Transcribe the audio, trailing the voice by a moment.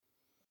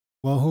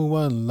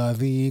وهو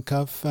الذي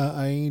كف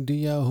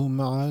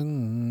أيديهم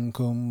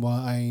عنكم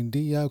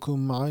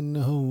وأيديكم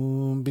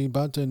عنهم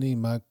ببطن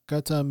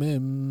مكة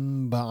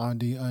من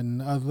بعد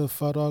أن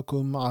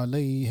أظفركم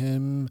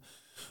عليهم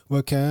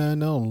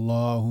وكان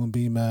الله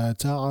بما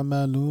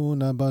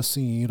تعملون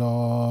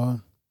بصيرا.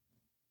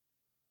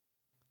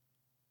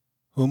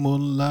 هم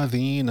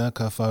الذين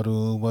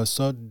كفروا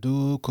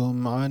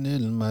وصدوكم عن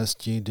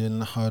المسجد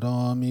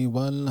الحرام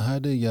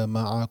والهدي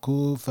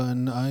معكوفا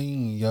أن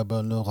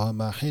يبلغ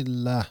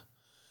محله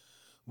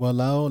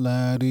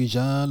ولولا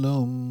رجال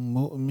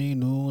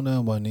مؤمنون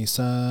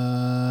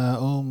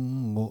ونساء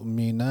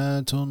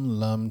مؤمنات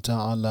لم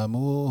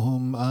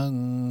تعلموهم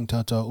أن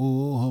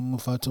تطؤوهم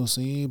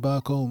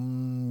فتصيبكم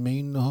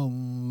منهم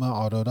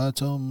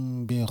معرة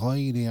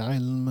بغير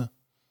علم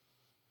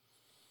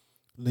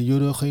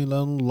ليدخل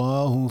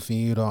الله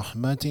في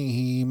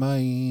رحمته من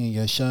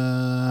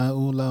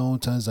يشاء لو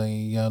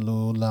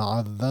تزيلوا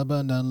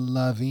لعذبنا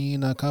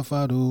الذين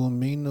كفروا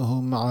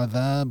منهم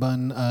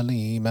عذابا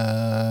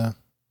أليما.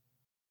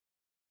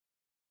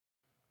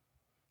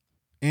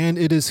 And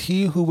it is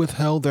he who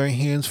withheld their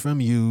hands from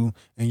you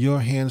and your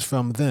hands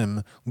from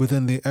them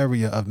within the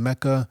area of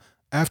Mecca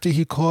after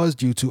he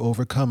caused you to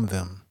overcome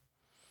them.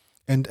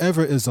 And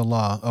ever is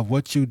Allah of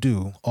what you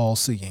do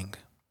all-seeing.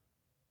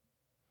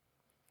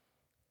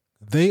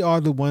 They are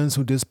the ones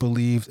who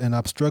disbelieved and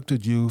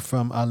obstructed you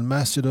from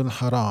Al-Masjid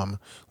al-Haram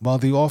while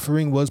the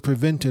offering was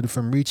prevented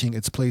from reaching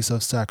its place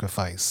of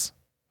sacrifice.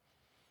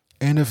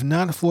 And if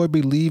not for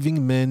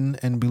believing men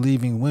and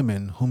believing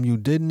women whom you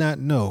did not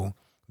know,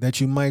 that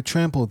you might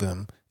trample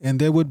them, and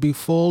there would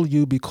befall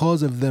you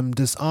because of them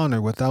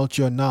dishonor without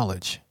your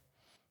knowledge,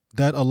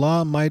 that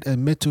Allah might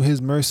admit to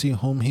His mercy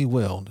whom He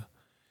willed.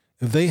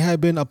 If they had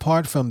been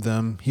apart from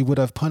them, He would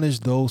have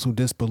punished those who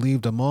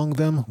disbelieved among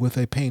them with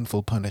a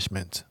painful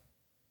punishment.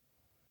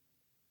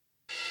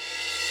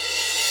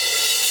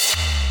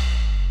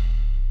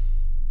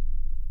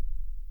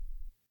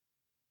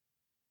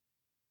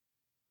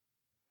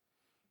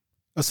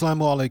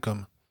 Assalamu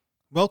alaikum.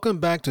 Welcome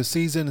back to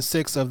Season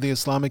 6 of the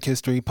Islamic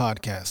History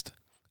Podcast.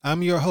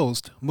 I'm your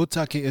host,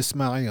 Muttaqi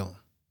Ismail.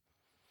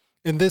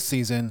 In this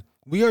season,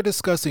 we are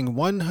discussing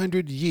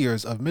 100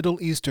 years of Middle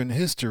Eastern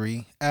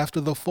history after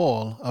the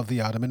fall of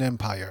the Ottoman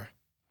Empire.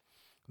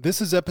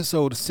 This is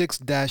episode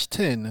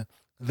 6-10,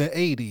 the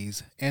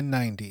 80s and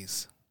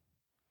 90s.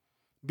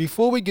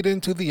 Before we get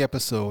into the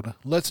episode,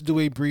 let's do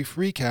a brief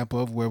recap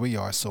of where we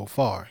are so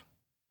far.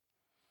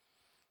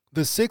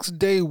 The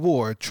Six-Day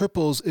War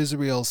triples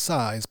Israel's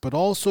size but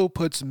also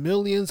puts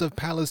millions of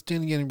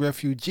Palestinian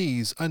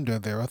refugees under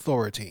their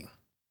authority.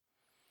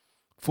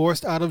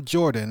 Forced out of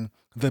Jordan,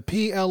 the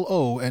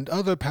PLO and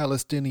other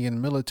Palestinian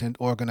militant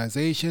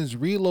organizations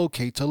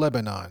relocate to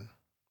Lebanon.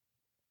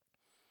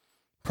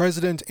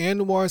 President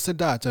Anwar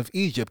Sadat of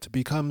Egypt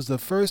becomes the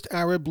first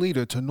Arab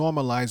leader to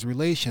normalize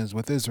relations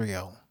with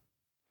Israel.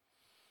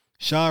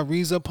 Shah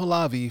Reza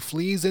Pahlavi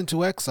flees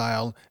into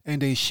exile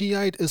and a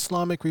Shiite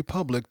Islamic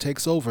Republic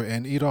takes over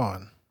in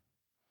Iran.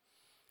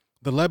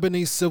 The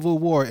Lebanese civil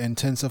war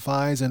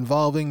intensifies,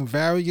 involving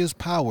various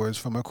powers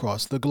from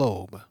across the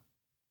globe.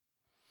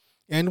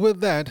 And with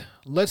that,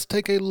 let's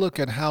take a look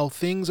at how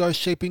things are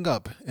shaping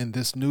up in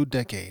this new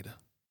decade.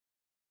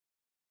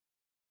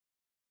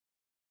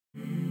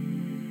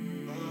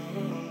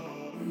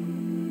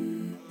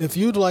 If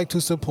you'd like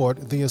to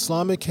support the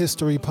Islamic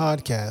History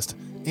Podcast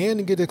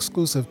and get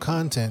exclusive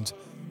content,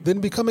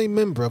 then become a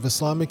member of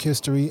Islamic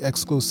History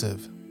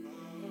Exclusive.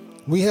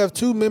 We have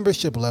 2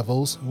 membership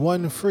levels,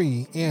 one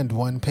free and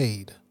one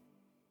paid.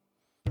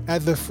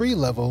 At the free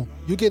level,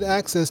 you get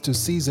access to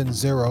Season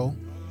 0,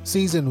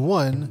 Season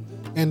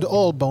 1, and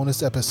all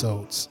bonus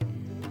episodes.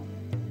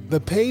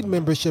 The paid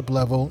membership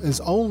level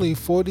is only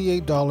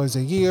 $48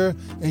 a year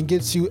and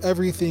gets you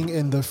everything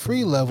in the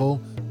free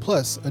level,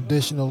 plus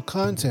additional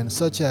content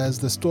such as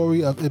the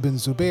story of Ibn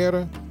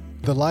Zubair,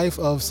 the life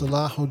of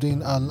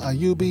Salahuddin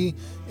al-Ayyubi,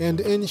 and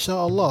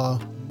inshallah,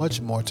 much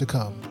more to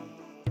come.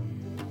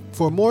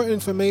 For more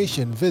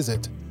information,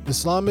 visit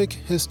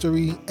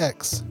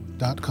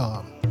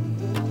IslamicHistoryX.com.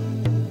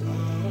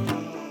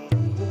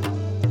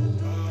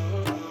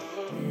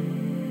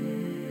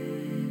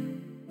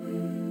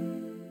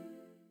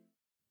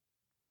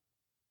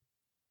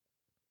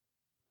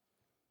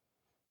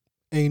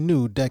 A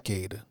new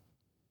decade.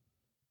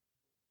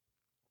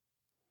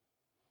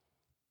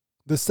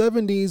 The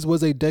 70s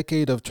was a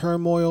decade of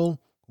turmoil,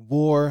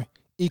 war,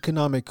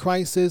 economic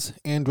crisis,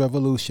 and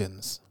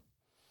revolutions.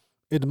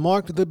 It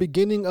marked the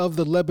beginning of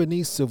the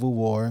Lebanese Civil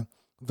War,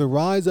 the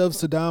rise of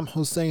Saddam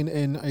Hussein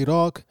in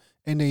Iraq,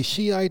 and a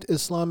Shiite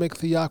Islamic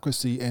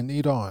theocracy in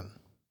Iran.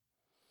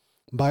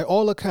 By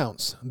all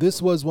accounts,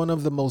 this was one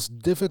of the most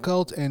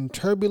difficult and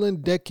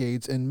turbulent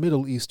decades in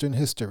Middle Eastern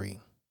history.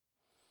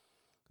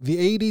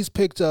 The 80s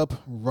picked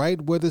up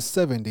right where the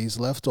 70s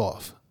left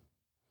off.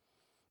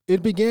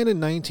 It began in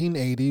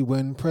 1980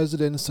 when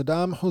President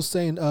Saddam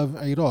Hussein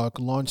of Iraq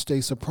launched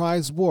a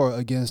surprise war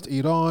against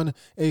Iran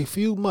a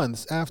few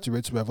months after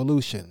its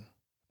revolution.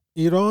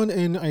 Iran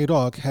and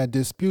Iraq had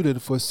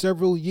disputed for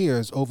several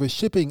years over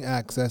shipping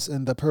access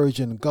in the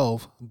Persian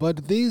Gulf,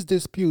 but these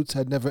disputes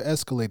had never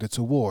escalated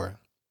to war.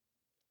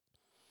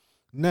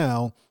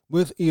 Now,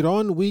 with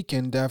Iran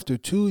weakened after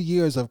 2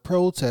 years of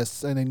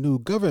protests and a new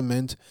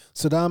government,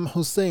 Saddam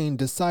Hussein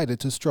decided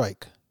to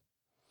strike.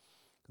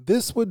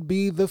 This would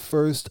be the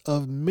first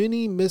of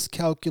many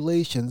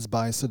miscalculations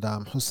by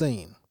Saddam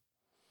Hussein.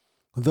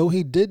 Though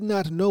he did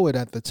not know it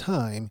at the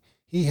time,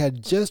 he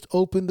had just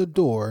opened the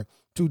door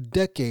to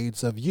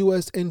decades of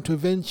U.S.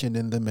 intervention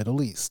in the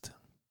Middle East.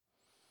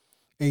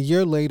 A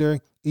year later,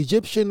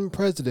 Egyptian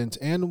President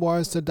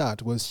Anwar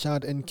Sadat was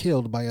shot and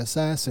killed by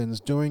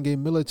assassins during a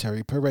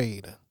military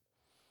parade.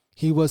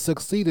 He was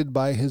succeeded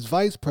by his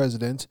vice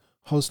president,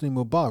 Hosni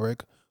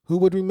Mubarak, who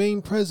would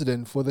remain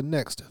president for the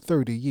next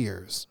 30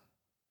 years.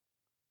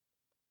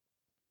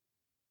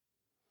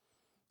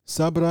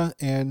 Sabra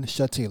and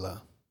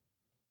Shatila.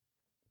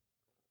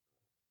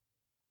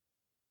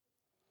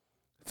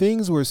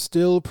 Things were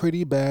still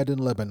pretty bad in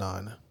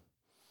Lebanon.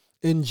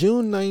 In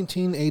June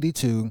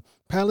 1982,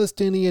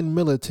 Palestinian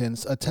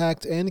militants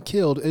attacked and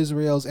killed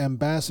Israel's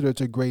ambassador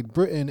to Great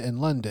Britain in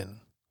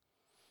London.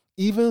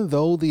 Even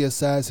though the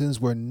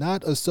assassins were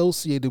not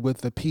associated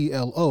with the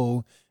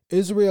PLO,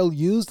 Israel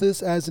used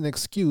this as an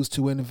excuse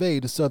to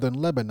invade southern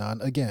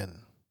Lebanon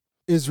again.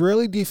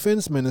 Israeli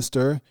Defense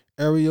Minister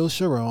Ariel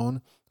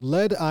Sharon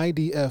led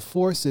IDF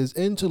forces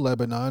into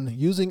Lebanon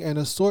using an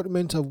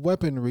assortment of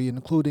weaponry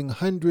including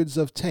hundreds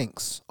of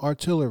tanks,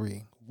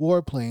 artillery,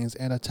 warplanes,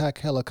 and attack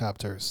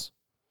helicopters.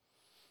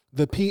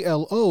 The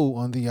PLO,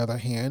 on the other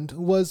hand,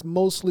 was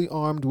mostly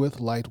armed with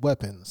light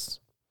weapons.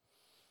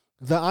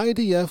 The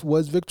IDF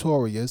was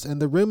victorious, and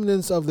the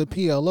remnants of the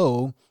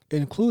PLO,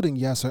 including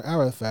Yasser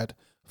Arafat,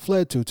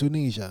 fled to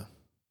Tunisia.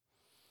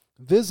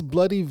 This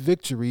bloody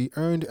victory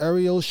earned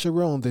Ariel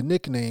Sharon the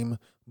nickname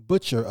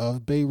Butcher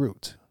of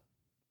Beirut.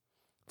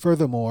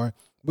 Furthermore,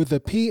 with the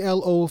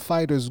PLO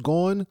fighters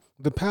gone,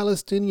 the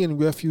Palestinian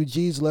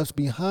refugees left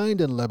behind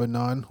in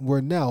Lebanon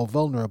were now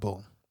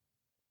vulnerable.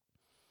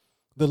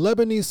 The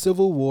Lebanese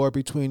civil war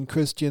between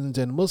Christians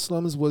and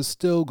Muslims was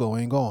still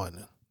going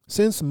on.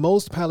 Since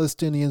most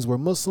Palestinians were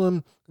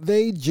Muslim,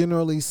 they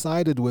generally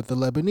sided with the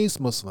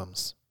Lebanese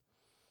Muslims.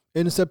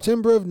 In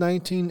September of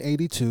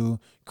 1982,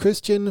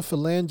 Christian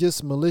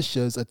Phalangist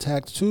militias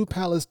attacked 2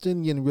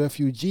 Palestinian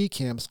refugee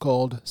camps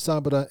called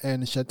Sabra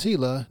and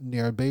Shatila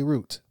near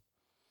Beirut.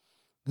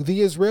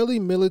 The Israeli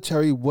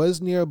military was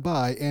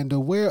nearby and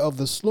aware of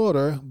the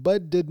slaughter,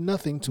 but did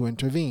nothing to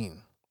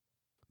intervene.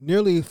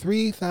 Nearly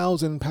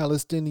 3,000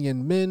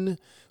 Palestinian men,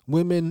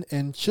 women,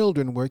 and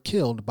children were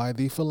killed by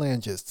the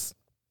Phalangists.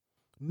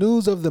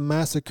 News of the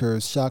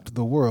massacres shocked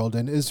the world,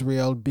 and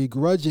Israel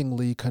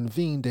begrudgingly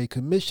convened a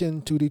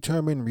commission to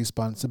determine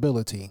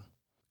responsibility.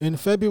 In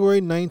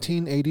February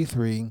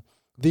 1983,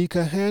 the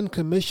Kahan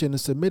Commission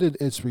submitted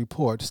its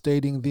report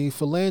stating the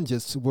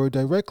Phalangists were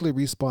directly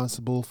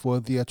responsible for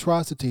the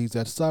atrocities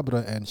at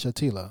Sabra and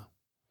Shatila.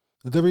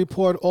 The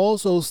report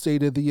also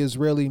stated the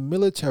Israeli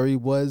military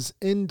was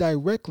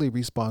indirectly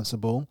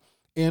responsible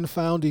and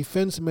found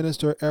Defense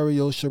Minister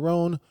Ariel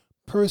Sharon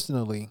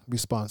personally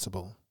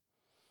responsible.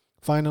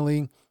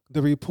 Finally,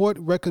 the report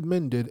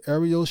recommended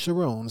Ariel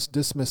Sharon's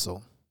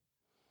dismissal.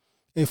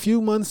 A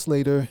few months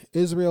later,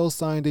 Israel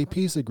signed a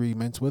peace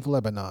agreement with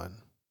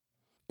Lebanon.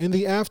 In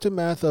the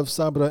aftermath of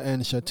Sabra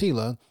and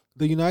Shatila,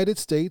 the United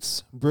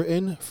States,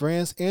 Britain,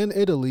 France, and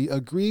Italy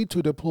agreed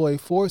to deploy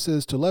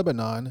forces to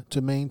Lebanon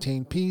to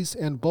maintain peace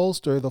and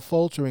bolster the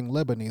faltering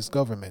Lebanese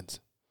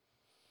government.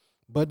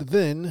 But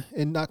then,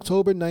 in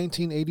October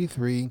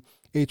 1983,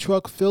 a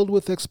truck filled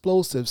with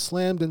explosives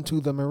slammed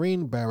into the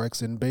Marine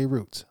barracks in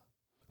Beirut.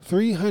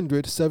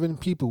 307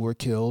 people were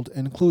killed,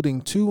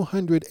 including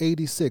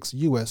 286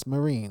 U.S.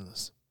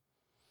 Marines.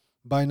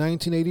 By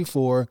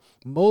 1984,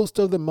 most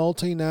of the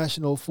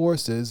multinational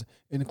forces,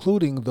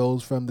 including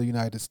those from the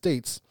United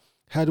States,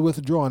 had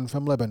withdrawn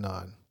from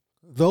Lebanon.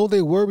 Though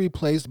they were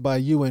replaced by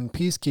UN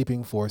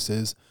peacekeeping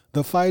forces,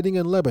 the fighting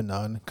in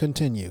Lebanon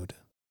continued.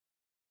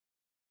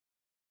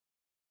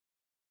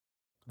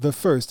 The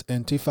First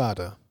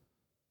Intifada.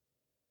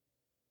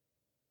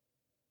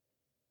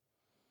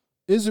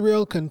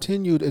 Israel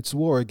continued its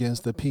war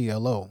against the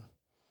PLO.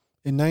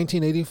 In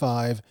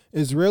 1985,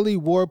 Israeli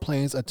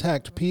warplanes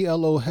attacked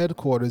PLO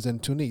headquarters in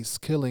Tunis,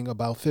 killing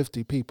about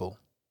 50 people.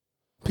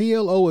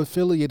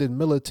 PLO-affiliated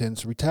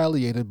militants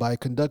retaliated by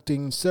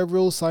conducting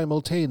several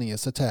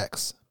simultaneous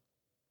attacks.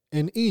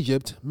 In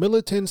Egypt,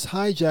 militants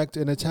hijacked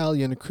an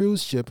Italian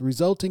cruise ship,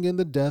 resulting in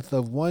the death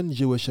of 1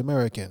 Jewish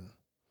American.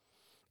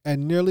 At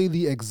nearly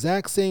the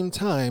exact same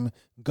time,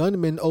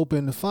 gunmen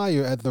opened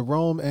fire at the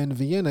Rome and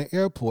Vienna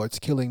airports,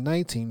 killing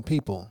 19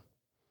 people.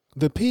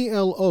 The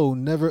PLO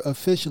never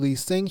officially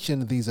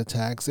sanctioned these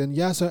attacks, and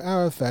Yasser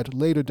Arafat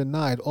later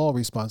denied all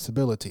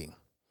responsibility.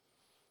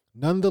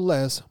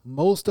 Nonetheless,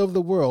 most of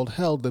the world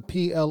held the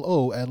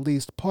PLO at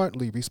least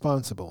partly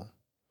responsible.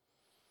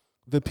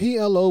 The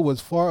PLO was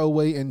far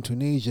away in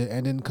Tunisia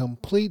and in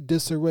complete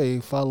disarray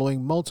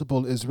following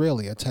multiple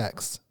Israeli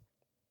attacks.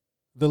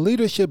 The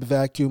leadership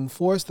vacuum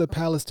forced the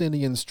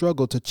Palestinian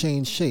struggle to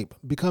change shape,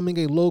 becoming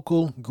a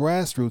local,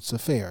 grassroots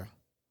affair.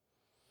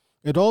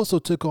 It also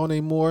took on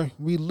a more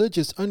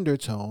religious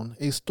undertone,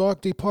 a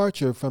stark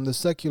departure from the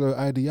secular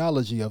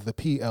ideology of the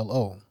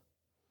PLO.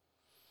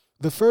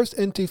 The First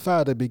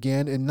Intifada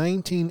began in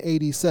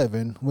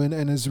 1987 when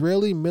an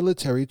Israeli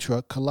military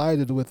truck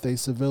collided with a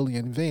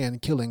civilian van,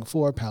 killing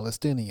 4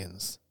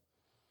 Palestinians.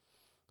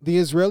 The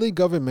Israeli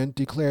government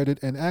declared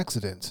it an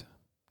accident.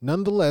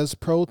 Nonetheless,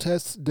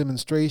 protests,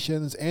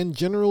 demonstrations, and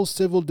general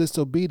civil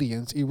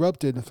disobedience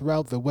erupted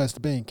throughout the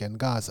West Bank and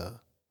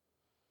Gaza.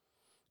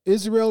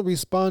 Israel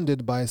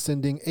responded by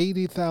sending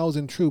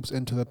 80,000 troops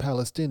into the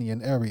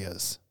Palestinian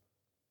areas.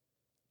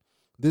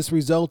 This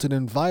resulted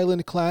in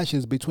violent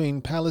clashes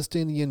between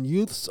Palestinian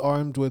youths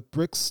armed with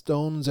bricks,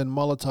 stones, and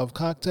Molotov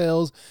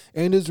cocktails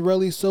and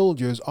Israeli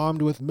soldiers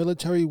armed with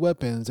military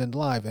weapons and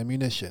live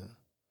ammunition.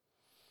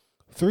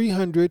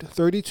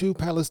 332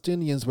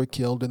 Palestinians were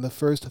killed in the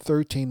first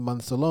 13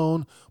 months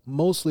alone,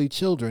 mostly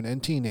children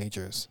and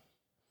teenagers.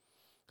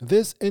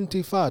 This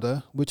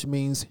intifada, which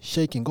means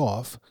shaking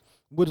off,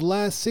 would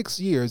last 6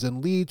 years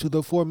and lead to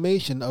the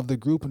formation of the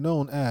group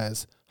known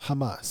as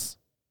Hamas.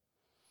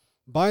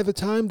 By the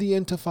time the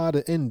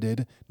Intifada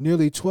ended,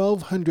 nearly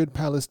 1,200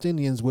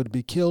 Palestinians would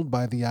be killed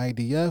by the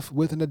IDF,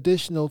 with an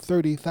additional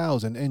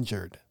 30,000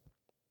 injured.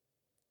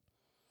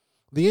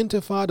 The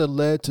Intifada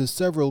led to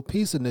several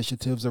peace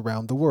initiatives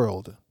around the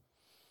world.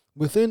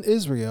 Within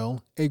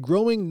Israel, a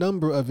growing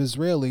number of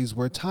Israelis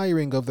were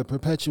tiring of the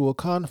perpetual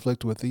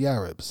conflict with the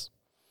Arabs.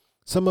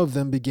 Some of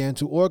them began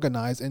to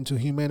organize into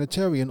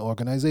humanitarian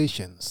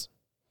organizations.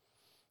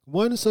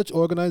 One such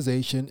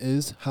organization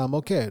is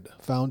HaMoked,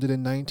 founded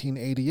in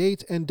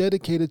 1988 and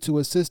dedicated to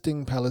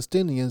assisting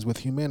Palestinians with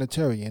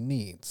humanitarian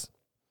needs.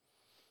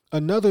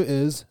 Another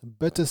is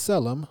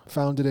B'Tselem,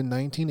 founded in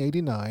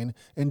 1989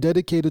 and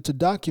dedicated to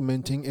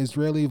documenting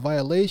Israeli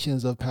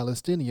violations of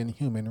Palestinian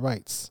human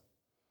rights.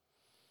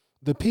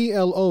 The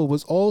PLO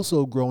was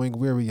also growing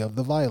weary of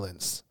the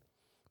violence.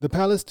 The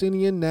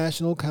Palestinian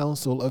National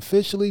Council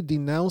officially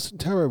denounced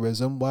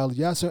terrorism, while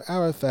Yasser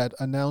Arafat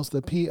announced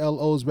the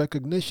PLO's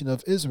recognition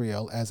of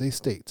Israel as a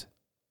state.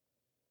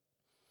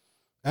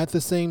 At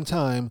the same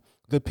time,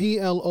 the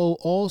PLO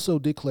also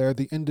declared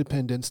the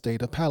independent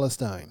state of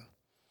Palestine.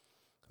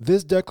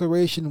 This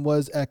declaration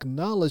was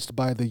acknowledged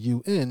by the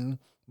UN,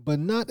 but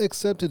not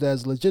accepted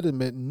as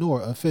legitimate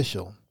nor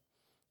official.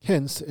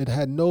 Hence, it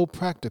had no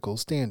practical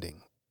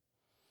standing.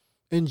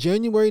 In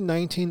January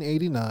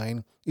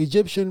 1989,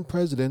 Egyptian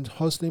President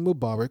Hosni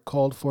Mubarak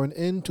called for an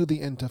end to the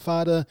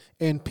Intifada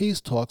and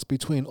peace talks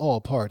between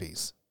all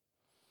parties.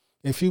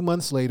 A few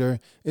months later,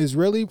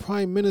 Israeli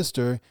Prime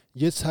Minister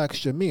Yitzhak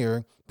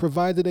Shamir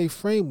provided a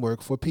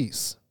framework for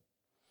peace.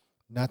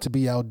 Not to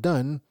be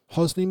outdone,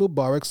 Hosni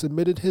Mubarak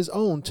submitted his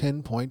own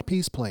 10-point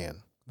peace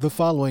plan. The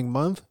following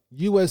month,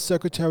 U.S.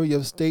 Secretary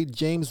of State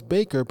James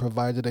Baker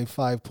provided a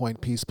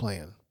 5-point peace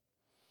plan.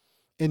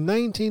 In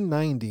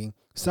 1990,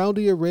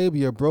 Saudi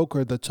Arabia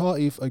brokered the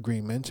Ta'if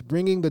Agreement,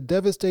 bringing the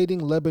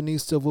devastating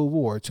Lebanese civil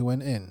war to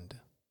an end.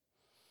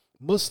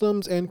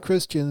 Muslims and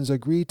Christians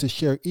agreed to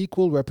share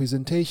equal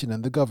representation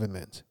in the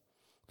government.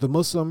 The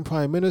Muslim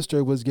prime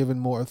minister was given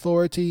more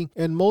authority,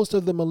 and most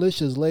of the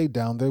militias laid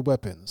down their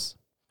weapons.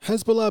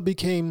 Hezbollah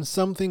became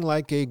something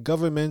like a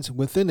government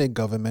within a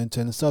government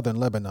in southern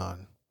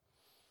Lebanon.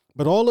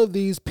 But all of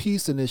these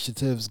peace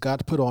initiatives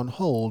got put on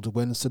hold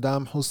when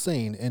Saddam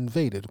Hussein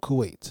invaded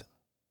Kuwait.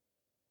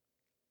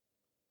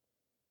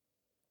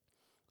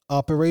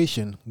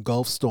 Operation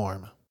Gulf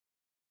Storm.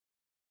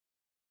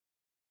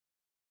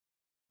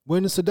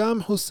 When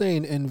Saddam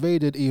Hussein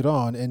invaded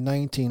Iran in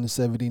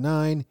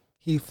 1979,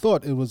 he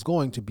thought it was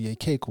going to be a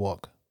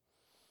cakewalk.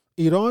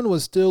 Iran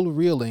was still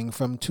reeling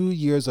from 2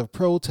 years of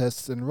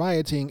protests and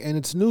rioting, and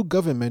its new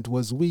government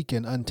was weak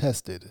and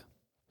untested.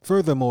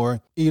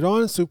 Furthermore,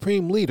 Iran's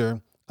supreme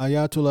leader,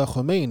 Ayatollah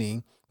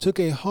Khomeini, took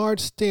a hard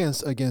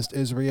stance against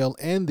Israel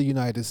and the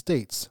United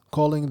States,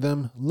 calling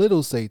them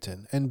Little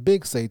Satan and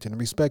Big Satan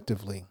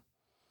respectively.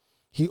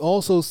 He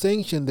also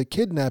sanctioned the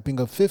kidnapping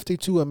of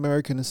 52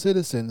 American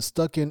citizens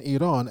stuck in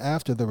Iran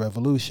after the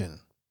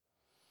revolution.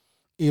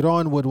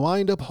 Iran would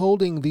wind up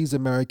holding these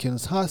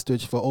Americans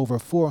hostage for over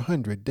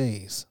 400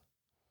 days.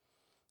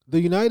 The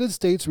United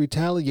States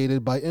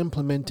retaliated by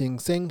implementing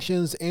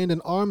sanctions and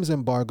an arms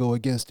embargo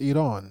against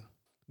Iran.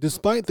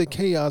 Despite the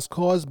chaos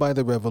caused by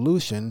the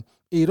revolution,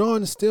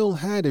 Iran still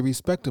had a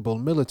respectable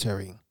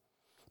military.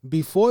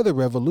 Before the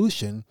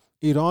revolution,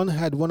 Iran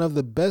had one of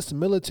the best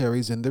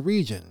militaries in the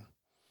region.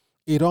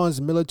 Iran's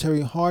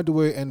military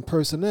hardware and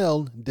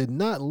personnel did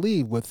not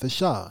leave with the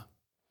Shah.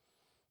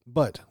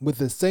 But with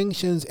the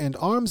sanctions and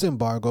arms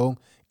embargo,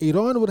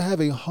 Iran would have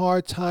a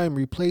hard time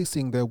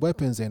replacing their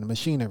weapons and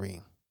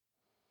machinery.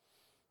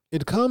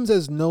 It comes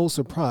as no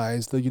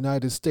surprise the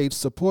United States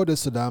supported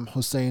Saddam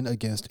Hussein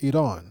against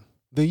Iran.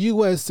 The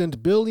U.S.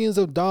 sent billions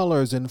of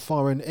dollars in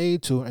foreign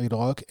aid to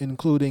Iraq,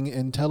 including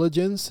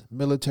intelligence,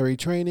 military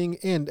training,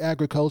 and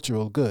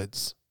agricultural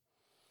goods.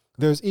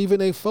 There's even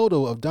a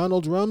photo of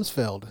Donald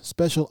Rumsfeld,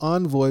 special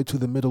envoy to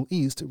the Middle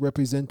East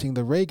representing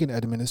the Reagan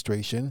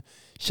administration,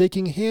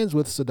 shaking hands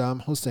with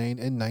Saddam Hussein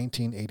in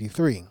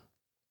 1983.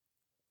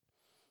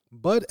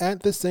 But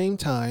at the same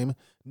time,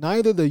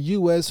 neither the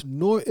U.S.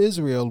 nor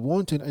Israel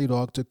wanted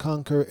Iraq to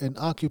conquer and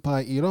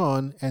occupy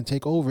Iran and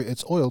take over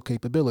its oil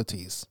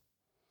capabilities.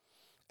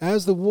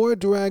 As the war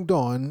dragged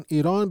on,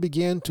 Iran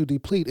began to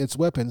deplete its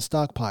weapons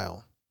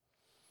stockpile.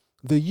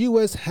 The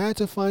U.S. had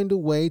to find a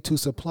way to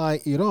supply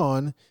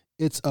Iran,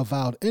 its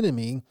avowed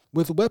enemy,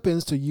 with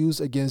weapons to use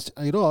against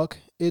Iraq,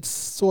 its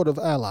sort of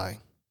ally.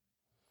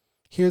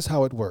 Here's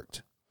how it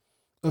worked.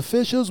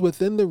 Officials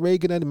within the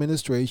Reagan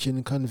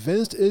administration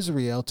convinced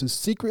Israel to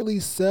secretly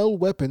sell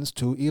weapons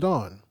to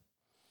Iran.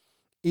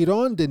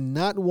 Iran did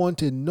not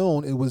want it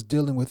known it was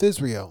dealing with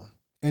Israel,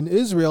 and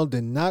Israel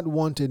did not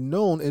want it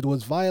known it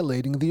was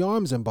violating the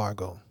arms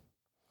embargo.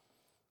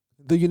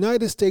 The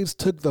United States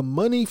took the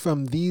money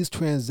from these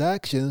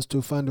transactions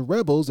to fund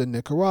rebels in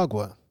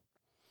Nicaragua.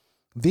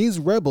 These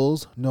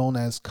rebels, known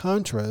as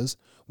Contras,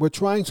 were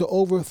trying to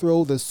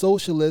overthrow the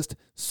socialist,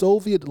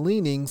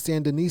 Soviet-leaning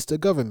Sandinista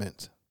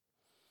government.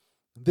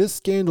 This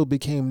scandal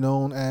became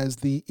known as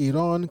the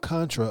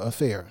Iran-Contra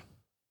affair.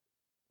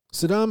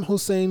 Saddam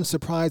Hussein's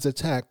surprise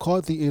attack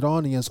caught the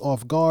Iranians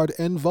off guard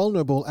and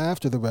vulnerable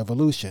after the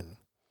revolution.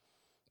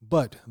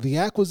 But the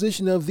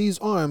acquisition of these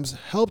arms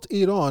helped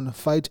Iran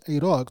fight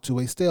Iraq to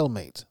a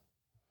stalemate.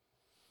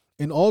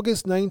 In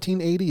August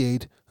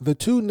 1988, the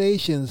two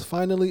nations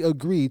finally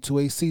agreed to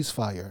a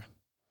ceasefire.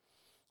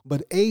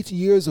 But 8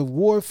 years of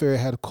warfare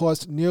had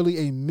cost nearly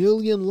 1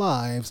 million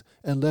lives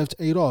and left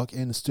Iraq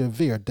in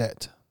severe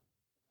debt.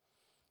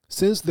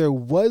 Since there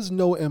was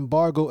no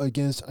embargo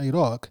against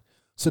Iraq,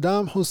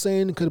 Saddam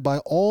Hussein could buy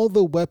all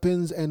the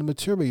weapons and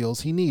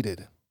materials he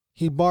needed.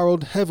 He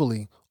borrowed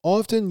heavily,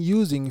 often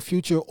using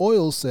future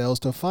oil sales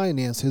to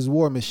finance his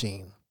war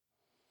machine.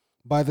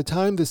 By the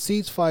time the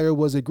ceasefire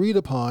was agreed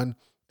upon,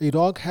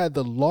 Iraq had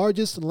the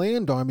largest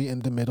land army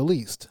in the Middle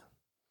East.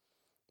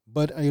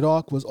 But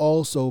Iraq was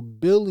also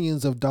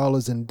billions of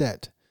dollars in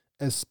debt,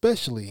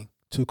 especially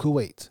to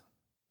Kuwait.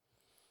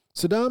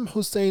 Saddam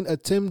Hussein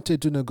attempted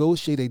to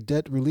negotiate a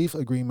debt relief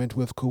agreement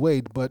with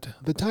Kuwait, but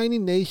the tiny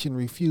nation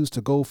refused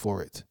to go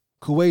for it.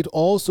 Kuwait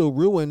also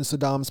ruined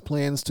Saddam's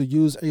plans to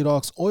use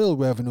Iraq's oil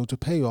revenue to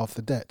pay off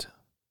the debt.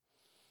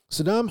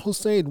 Saddam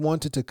Hussein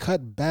wanted to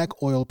cut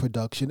back oil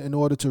production in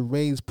order to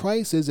raise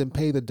prices and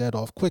pay the debt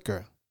off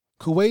quicker.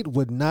 Kuwait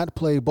would not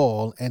play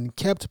ball and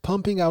kept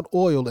pumping out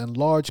oil in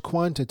large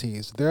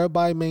quantities,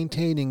 thereby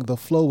maintaining the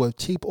flow of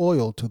cheap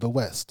oil to the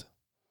west.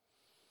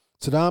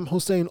 Saddam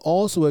Hussein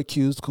also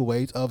accused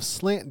Kuwait of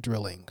slant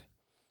drilling.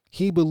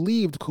 He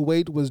believed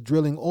Kuwait was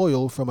drilling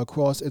oil from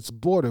across its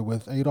border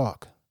with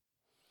Iraq.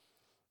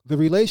 The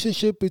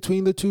relationship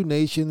between the two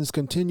nations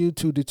continued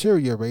to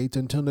deteriorate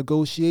until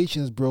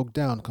negotiations broke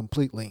down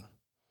completely.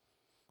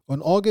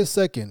 On August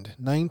 2,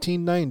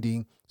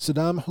 1990,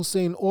 Saddam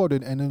Hussein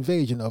ordered an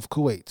invasion of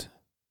Kuwait.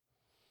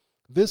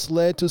 This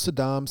led to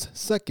Saddam's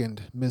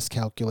second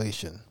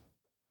miscalculation.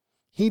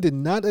 He did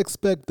not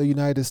expect the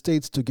United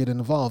States to get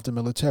involved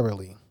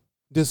militarily.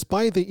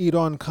 Despite the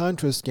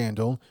Iran-Contra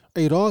scandal,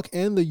 Iraq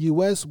and the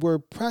U.S. were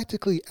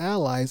practically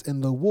allies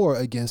in the war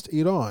against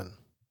Iran.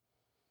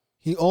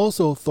 He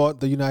also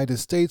thought the United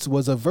States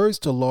was averse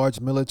to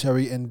large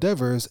military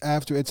endeavors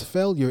after its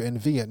failure in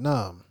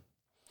Vietnam.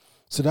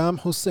 Saddam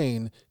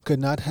Hussein could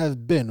not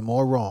have been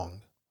more wrong.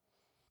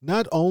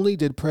 Not only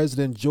did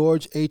President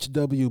George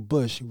H.W.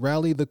 Bush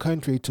rally the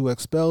country to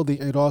expel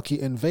the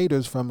Iraqi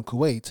invaders from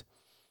Kuwait,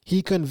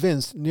 he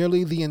convinced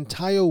nearly the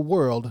entire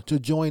world to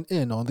join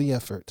in on the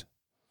effort.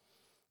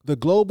 The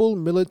global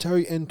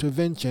military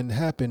intervention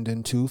happened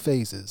in two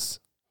phases.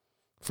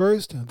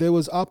 First, there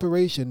was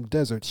Operation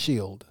Desert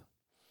Shield.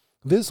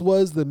 This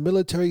was the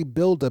military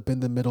buildup in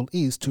the Middle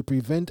East to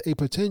prevent a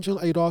potential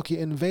Iraqi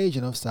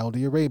invasion of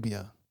Saudi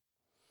Arabia.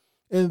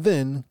 And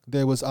then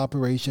there was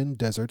Operation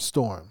Desert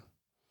Storm.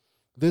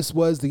 This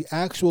was the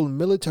actual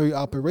military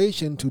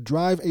operation to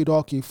drive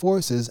Iraqi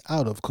forces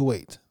out of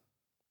Kuwait.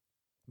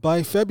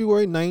 By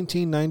February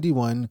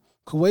 1991,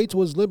 Kuwait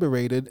was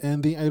liberated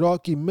and the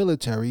Iraqi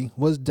military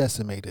was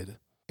decimated.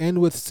 And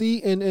with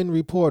CNN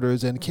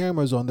reporters and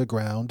cameras on the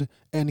ground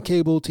and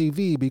cable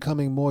TV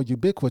becoming more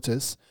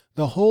ubiquitous,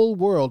 the whole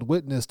world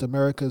witnessed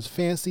America's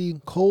fancy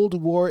Cold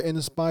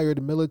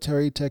War-inspired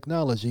military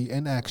technology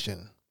in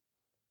action.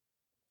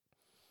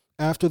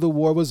 After the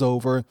war was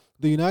over,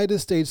 the United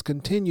States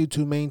continued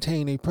to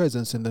maintain a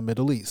presence in the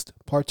Middle East,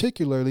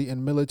 particularly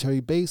in military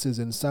bases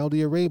in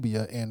Saudi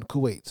Arabia and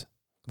Kuwait.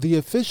 The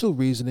official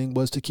reasoning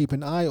was to keep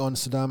an eye on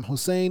Saddam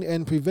Hussein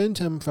and prevent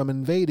him from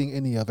invading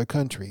any other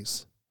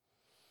countries.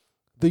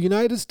 The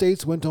United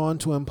States went on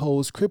to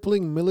impose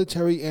crippling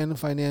military and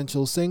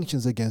financial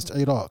sanctions against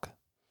Iraq.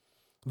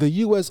 The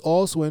U.S.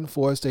 also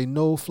enforced a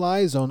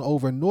no-fly zone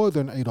over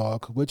northern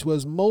Iraq, which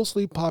was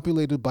mostly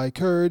populated by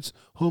Kurds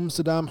whom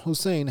Saddam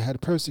Hussein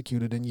had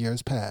persecuted in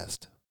years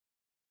past.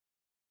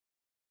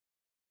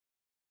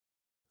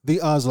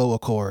 The Oslo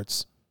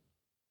Accords.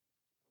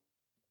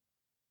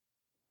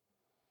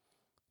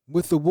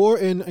 With the war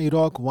in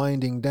Iraq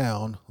winding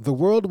down, the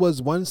world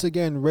was once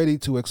again ready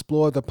to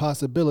explore the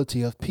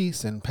possibility of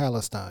peace in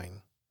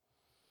Palestine.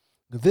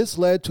 This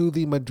led to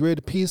the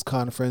Madrid Peace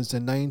Conference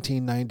in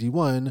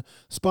 1991,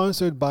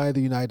 sponsored by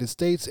the United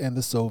States and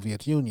the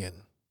Soviet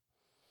Union.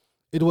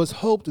 It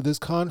was hoped this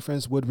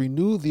conference would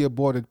renew the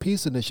aborted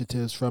peace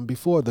initiatives from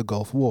before the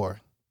Gulf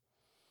War.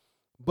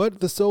 But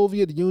the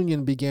Soviet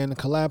Union began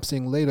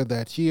collapsing later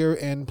that year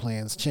and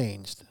plans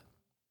changed.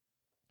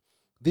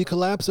 The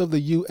collapse of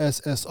the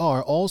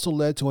USSR also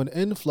led to an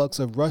influx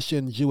of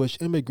Russian Jewish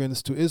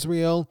immigrants to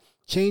Israel,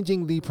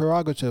 changing the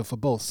prerogative for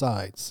both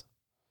sides.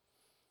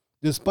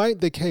 Despite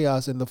the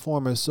chaos in the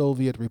former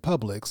Soviet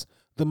republics,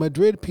 the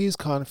Madrid Peace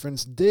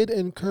Conference did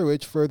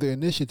encourage further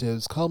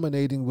initiatives,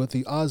 culminating with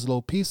the Oslo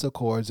Peace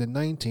Accords in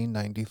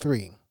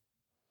 1993.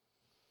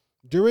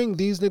 During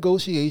these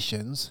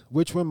negotiations,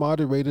 which were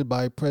moderated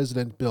by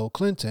President Bill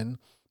Clinton,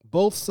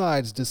 both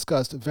sides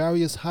discussed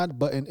various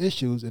hot-button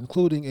issues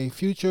including a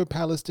future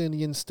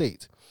Palestinian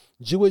state,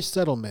 Jewish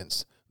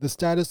settlements, the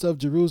status of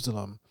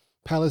Jerusalem,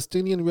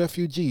 Palestinian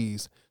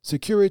refugees,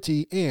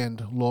 security,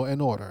 and law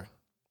and order.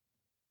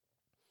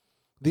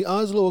 The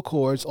Oslo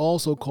Accords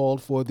also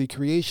called for the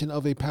creation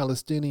of a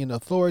Palestinian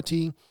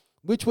Authority,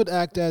 which would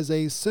act as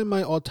a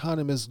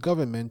semi-autonomous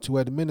government to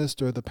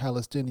administer the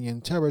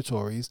Palestinian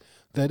territories,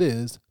 that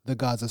is, the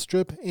Gaza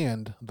Strip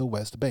and the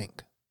West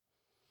Bank.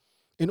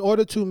 In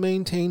order to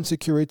maintain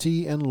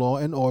security and law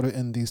and order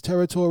in these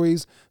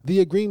territories,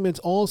 the agreements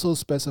also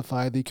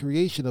specify the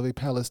creation of a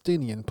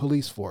Palestinian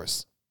police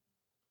force.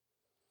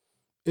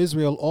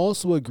 Israel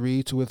also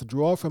agreed to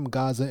withdraw from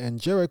Gaza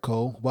and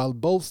Jericho, while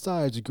both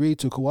sides agreed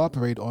to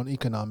cooperate on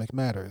economic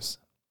matters.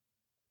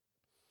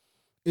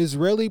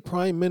 Israeli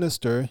Prime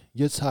Minister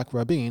Yitzhak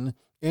Rabin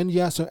and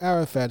Yasser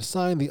Arafat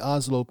signed the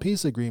Oslo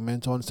Peace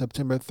Agreement on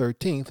September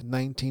 13,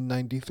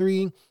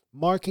 1993,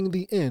 marking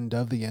the end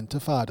of the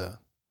Intifada.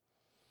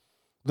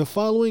 The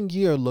following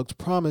year looked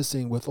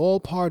promising, with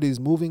all parties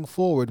moving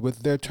forward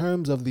with their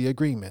terms of the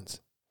agreement.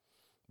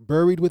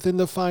 Buried within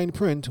the fine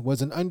print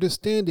was an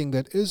understanding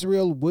that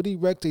Israel would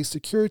erect a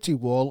security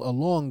wall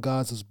along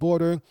Gaza's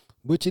border,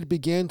 which it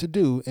began to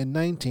do in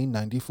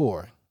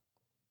 1994.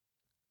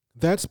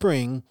 That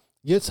spring,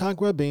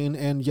 Yitzhak Rabin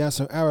and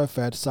Yasser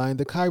Arafat signed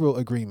the Cairo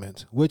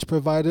Agreement, which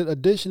provided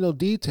additional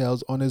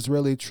details on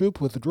Israeli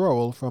troop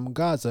withdrawal from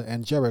Gaza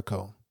and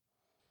Jericho.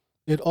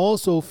 It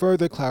also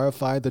further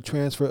clarified the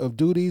transfer of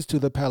duties to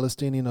the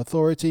Palestinian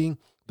Authority,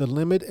 the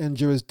limit and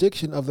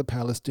jurisdiction of the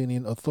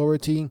Palestinian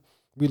Authority,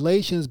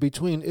 relations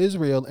between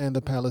Israel and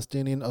the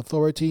Palestinian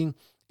Authority,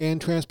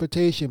 and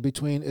transportation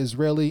between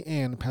Israeli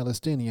and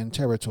Palestinian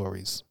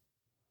territories.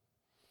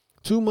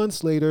 2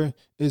 months later,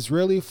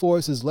 Israeli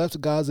forces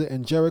left Gaza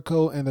and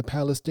Jericho, and the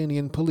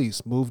Palestinian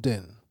police moved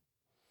in.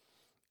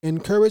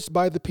 Encouraged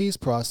by the peace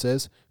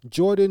process,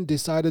 Jordan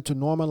decided to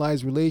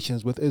normalize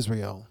relations with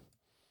Israel.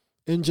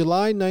 In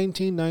July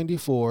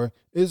 1994,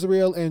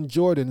 Israel and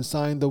Jordan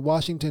signed the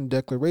Washington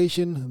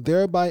Declaration,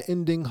 thereby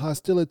ending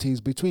hostilities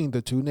between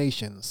the two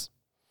nations.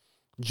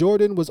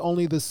 Jordan was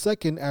only the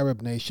second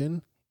Arab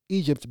nation,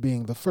 Egypt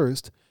being the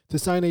first, to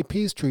sign a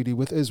peace treaty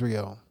with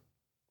Israel.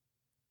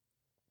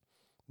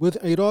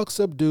 With Iraq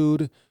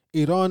subdued,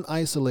 Iran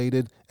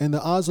isolated, and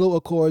the Oslo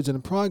Accords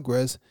in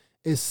progress,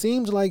 it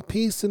seems like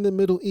peace in the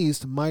Middle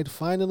East might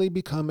finally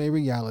become a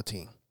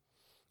reality.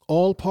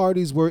 All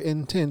parties were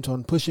intent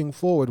on pushing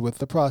forward with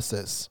the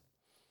process.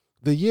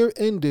 The year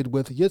ended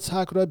with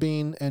Yitzhak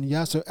Rabin and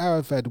Yasser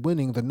Arafat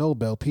winning the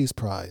Nobel Peace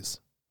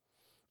Prize.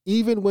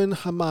 Even when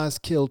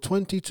Hamas killed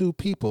 22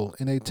 people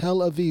in a Tel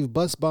Aviv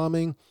bus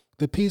bombing,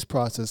 the peace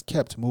process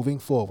kept moving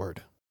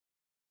forward.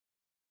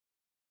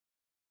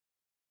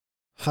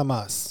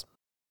 Hamas.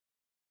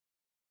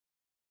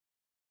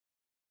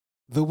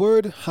 The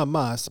word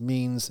Hamas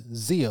means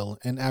zeal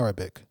in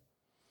Arabic.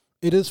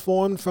 It is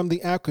formed from the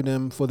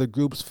acronym for the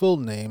group's full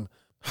name,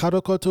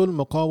 Harakatul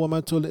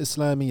Muqawamatul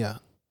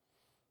Islamiyah.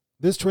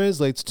 This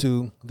translates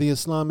to the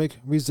Islamic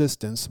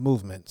Resistance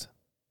Movement.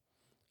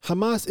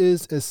 Hamas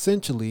is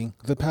essentially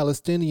the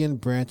Palestinian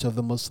branch of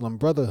the Muslim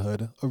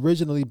Brotherhood,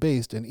 originally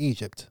based in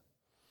Egypt.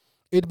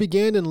 It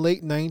began in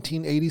late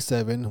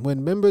 1987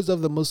 when members of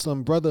the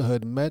Muslim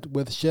Brotherhood met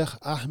with Sheikh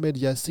Ahmed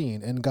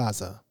Yassin in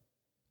Gaza.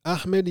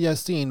 Ahmed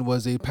Yassin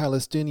was a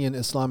Palestinian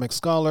Islamic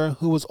scholar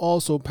who was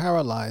also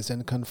paralyzed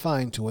and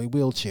confined to a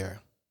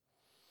wheelchair.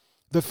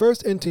 The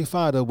First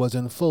Intifada was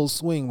in full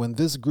swing when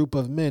this group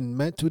of men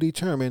met to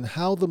determine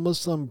how the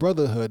Muslim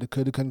Brotherhood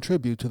could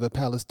contribute to the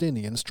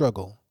Palestinian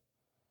struggle.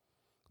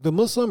 The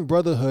Muslim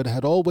Brotherhood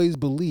had always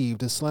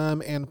believed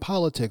Islam and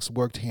politics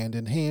worked hand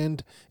in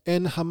hand,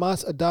 and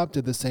Hamas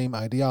adopted the same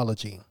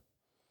ideology.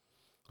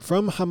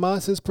 From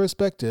Hamas's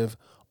perspective,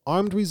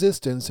 armed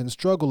resistance and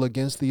struggle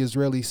against the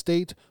Israeli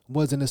state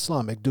was an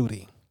Islamic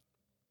duty.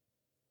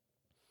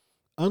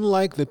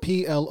 Unlike the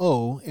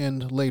PLO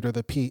and later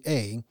the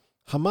PA,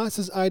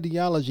 Hamas's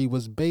ideology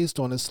was based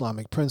on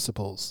Islamic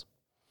principles.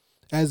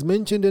 As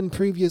mentioned in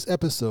previous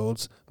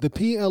episodes, the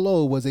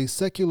PLO was a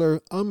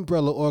secular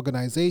umbrella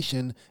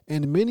organization,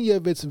 and many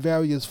of its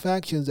various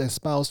factions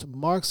espoused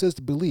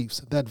Marxist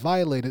beliefs that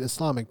violated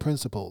Islamic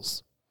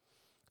principles.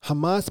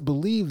 Hamas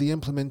believed the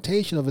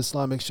implementation of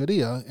Islamic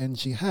Sharia and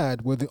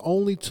jihad were the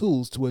only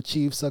tools to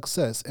achieve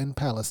success in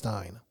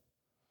Palestine.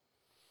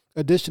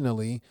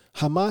 Additionally,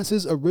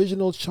 Hamas's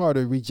original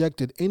charter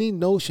rejected any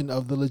notion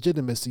of the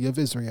legitimacy of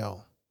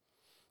Israel.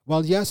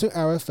 While Yasser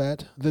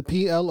Arafat, the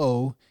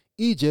PLO,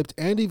 Egypt,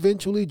 and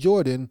eventually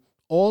Jordan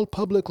all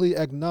publicly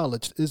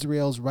acknowledged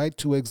Israel's right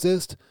to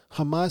exist,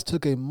 Hamas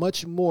took a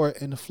much more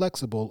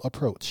inflexible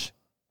approach.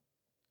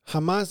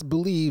 Hamas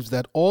believes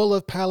that all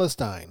of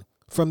Palestine,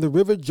 from the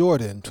River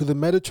Jordan to the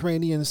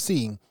Mediterranean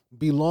Sea,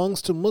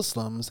 belongs to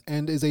Muslims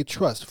and is a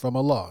trust from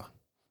Allah.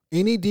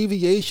 Any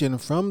deviation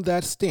from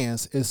that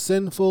stance is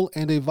sinful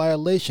and a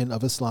violation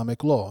of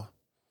Islamic law.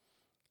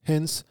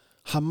 Hence,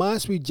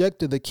 Hamas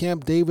rejected the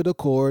Camp David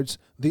Accords,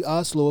 the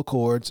Oslo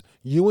Accords,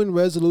 UN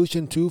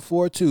Resolution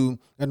 242,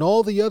 and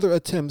all the other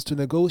attempts to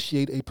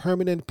negotiate a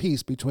permanent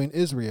peace between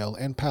Israel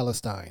and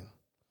Palestine.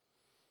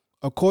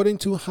 According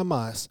to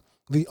Hamas,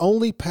 the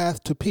only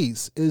path to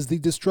peace is the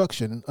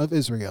destruction of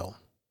Israel.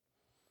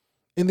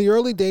 In the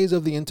early days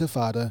of the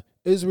Intifada,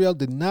 Israel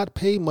did not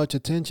pay much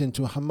attention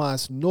to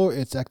Hamas nor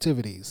its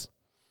activities.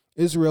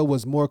 Israel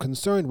was more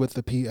concerned with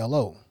the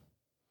PLO.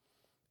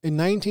 In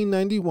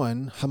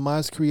 1991,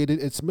 Hamas created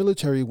its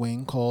military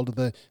wing called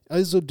the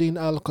Izzuddin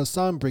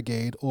al-Qassam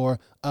Brigade, or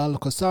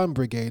Al-Qassam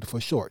Brigade for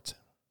short.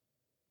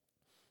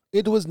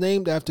 It was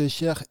named after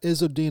Sheikh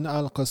Izzuddin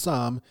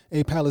al-Qassam,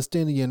 a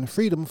Palestinian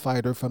freedom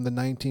fighter from the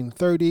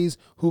 1930s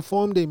who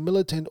formed a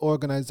militant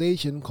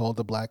organization called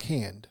the Black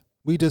Hand.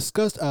 We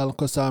discussed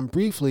Al-Qassam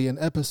briefly in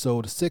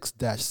episode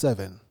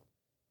 6-7.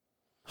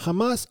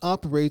 Hamas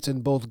operates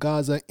in both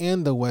Gaza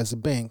and the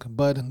West Bank,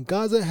 but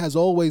Gaza has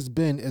always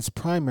been its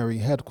primary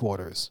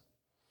headquarters.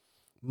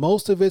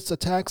 Most of its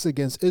attacks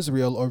against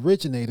Israel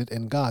originated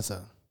in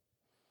Gaza.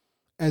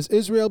 As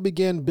Israel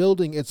began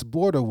building its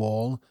border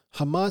wall,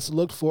 Hamas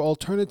looked for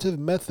alternative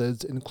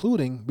methods,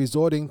 including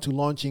resorting to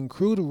launching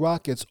crude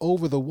rockets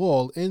over the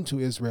wall into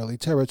Israeli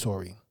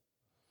territory.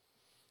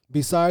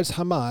 Besides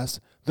Hamas,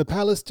 the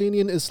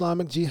Palestinian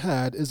Islamic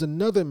Jihad is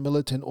another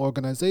militant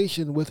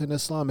organization with an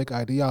Islamic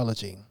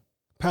ideology.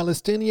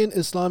 Palestinian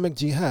Islamic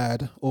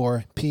Jihad,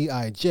 or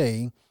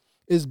PIJ,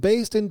 is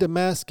based in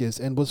Damascus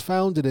and was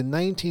founded in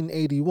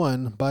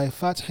 1981 by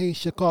Fathi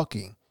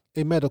Shikaki,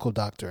 a medical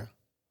doctor.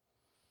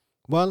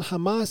 While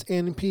Hamas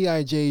and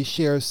PIJ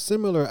share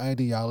similar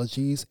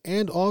ideologies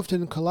and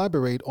often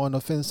collaborate on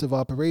offensive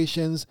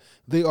operations,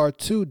 they are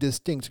two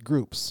distinct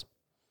groups.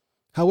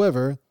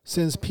 However,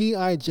 since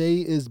PIJ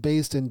is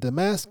based in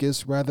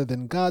Damascus rather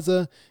than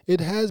Gaza, it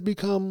has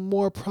become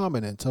more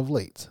prominent of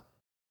late.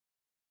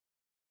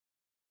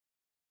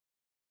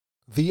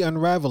 The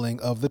unraveling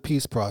of the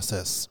peace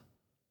process.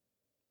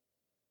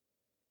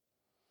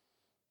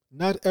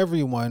 Not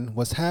everyone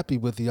was happy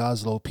with the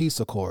Oslo peace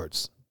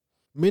accords.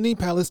 Many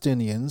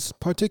Palestinians,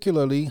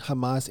 particularly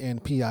Hamas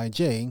and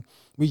PIJ,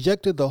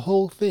 rejected the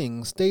whole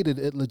thing, stated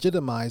it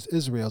legitimized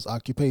Israel's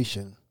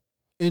occupation.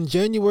 In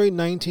January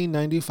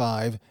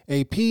 1995,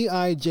 a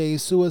PIJ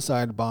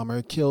suicide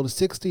bomber killed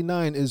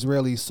 69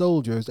 Israeli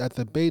soldiers at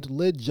the Beit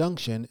Lid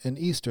junction in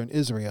eastern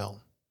Israel.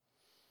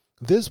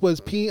 This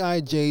was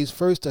PIJ's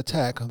first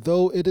attack,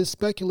 though it is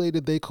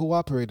speculated they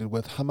cooperated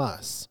with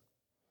Hamas.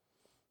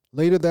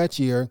 Later that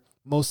year,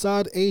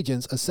 Mossad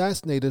agents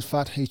assassinated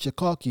Fathi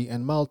Shikaki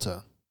in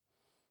Malta.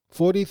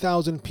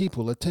 40,000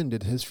 people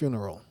attended his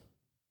funeral.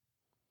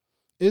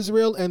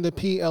 Israel and the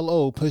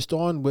PLO pushed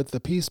on with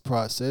the peace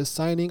process,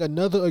 signing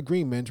another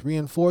agreement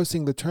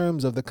reinforcing the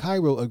terms of the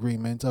Cairo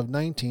Agreement of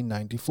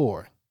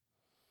 1994.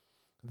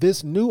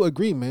 This new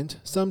agreement,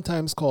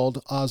 sometimes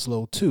called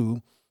Oslo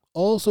II,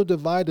 also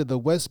divided the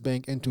West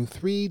Bank into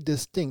three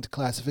distinct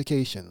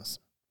classifications.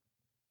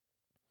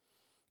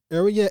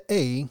 Area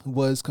A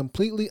was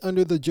completely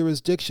under the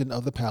jurisdiction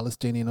of the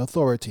Palestinian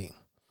Authority.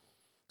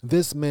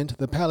 This meant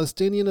the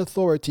Palestinian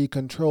Authority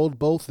controlled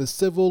both the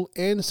civil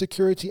and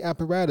security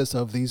apparatus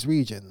of these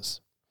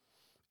regions.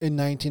 In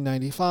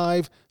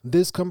 1995,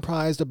 this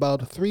comprised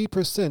about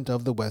 3%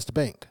 of the West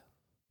Bank.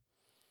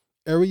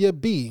 Area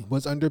B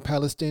was under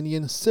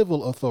Palestinian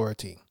civil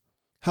authority.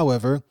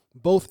 However,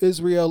 both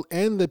Israel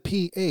and the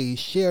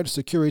PA shared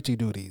security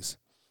duties.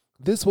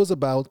 This was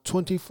about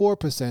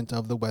 24%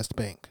 of the West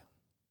Bank.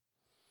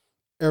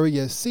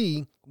 Area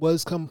C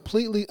was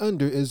completely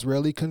under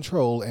Israeli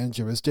control and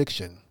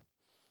jurisdiction.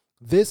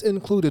 This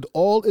included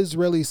all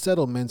Israeli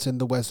settlements in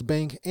the West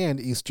Bank and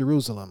East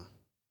Jerusalem.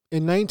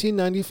 In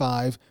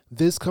 1995,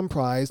 this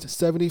comprised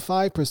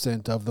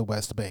 75% of the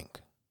West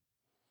Bank.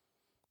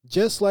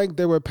 Just like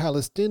there were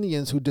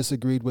Palestinians who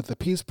disagreed with the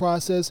peace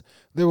process,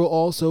 there were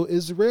also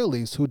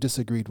Israelis who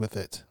disagreed with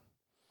it.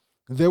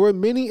 There were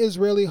many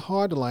Israeli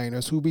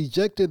hardliners who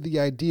rejected the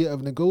idea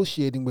of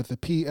negotiating with the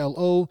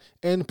PLO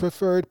and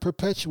preferred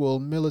perpetual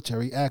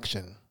military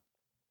action.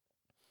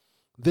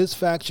 This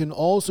faction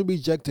also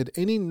rejected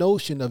any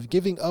notion of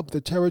giving up the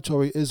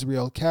territory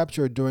Israel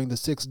captured during the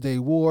Six-Day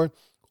War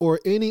or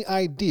any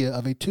idea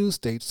of a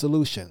two-state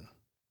solution.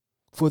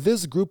 For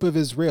this group of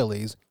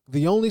Israelis,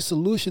 the only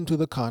solution to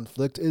the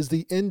conflict is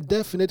the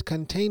indefinite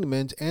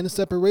containment and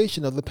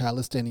separation of the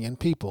Palestinian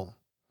people.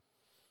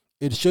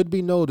 It should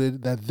be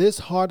noted that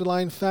this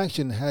hardline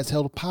faction has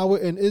held power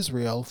in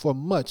Israel for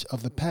much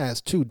of the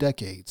past 2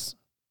 decades.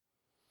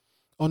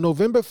 On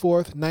November 4,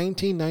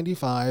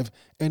 1995,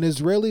 an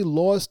Israeli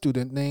law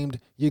student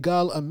named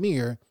Yigal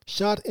Amir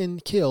shot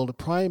and killed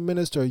Prime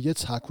Minister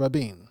Yitzhak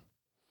Rabin.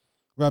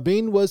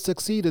 Rabin was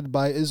succeeded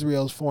by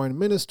Israel's foreign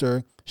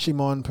minister,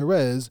 Shimon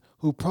Peres,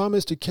 who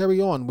promised to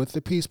carry on with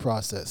the peace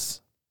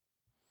process.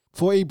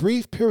 For a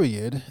brief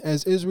period,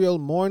 as Israel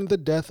mourned the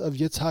death of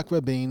Yitzhak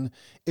Rabin,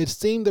 it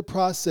seemed the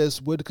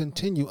process would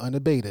continue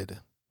unabated.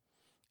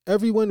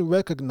 Everyone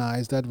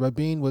recognized that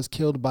Rabin was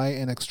killed by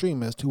an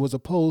extremist who was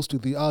opposed to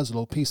the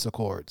Oslo peace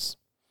accords.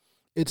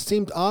 It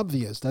seemed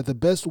obvious that the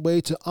best way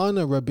to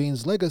honor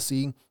Rabin's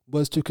legacy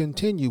was to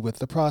continue with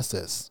the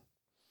process.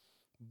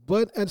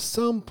 But at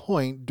some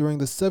point during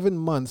the 7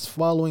 months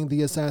following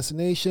the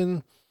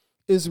assassination,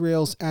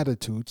 Israel's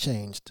attitude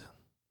changed.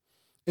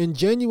 In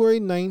January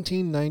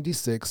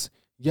 1996,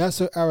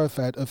 Yasser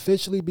Arafat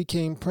officially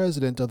became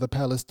president of the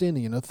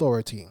Palestinian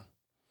Authority.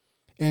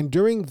 And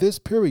during this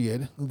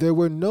period, there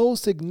were no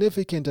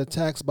significant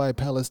attacks by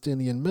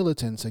Palestinian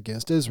militants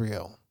against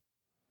Israel.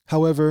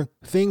 However,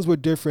 things were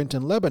different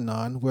in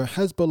Lebanon, where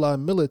Hezbollah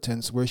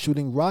militants were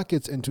shooting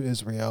rockets into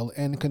Israel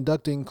and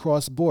conducting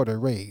cross-border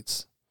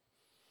raids.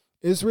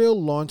 Israel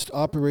launched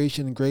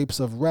Operation Grapes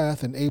of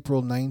Wrath in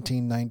April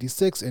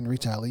 1996 in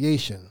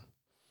retaliation.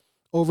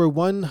 Over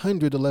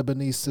 100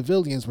 Lebanese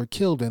civilians were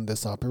killed in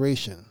this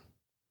operation.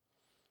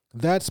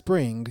 That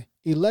spring,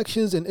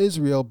 elections in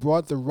Israel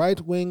brought the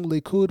right-wing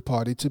Likud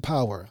party to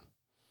power.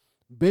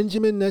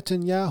 Benjamin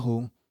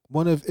Netanyahu,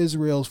 one of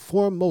Israel's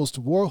foremost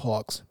war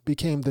hawks,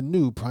 became the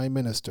new prime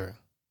minister.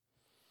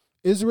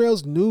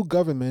 Israel's new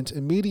government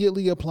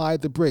immediately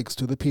applied the brakes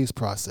to the peace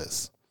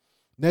process.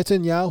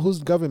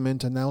 Netanyahu's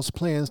government announced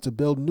plans to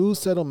build new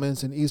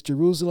settlements in East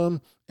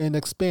Jerusalem and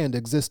expand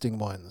existing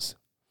ones.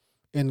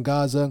 In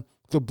Gaza,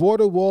 the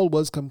border wall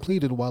was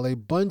completed while a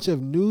bunch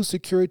of new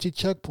security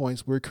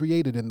checkpoints were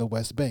created in the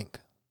West Bank.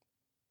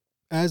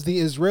 As the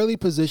Israeli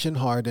position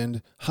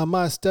hardened,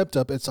 Hamas stepped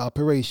up its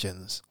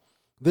operations.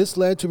 This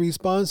led to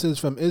responses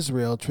from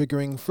Israel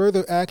triggering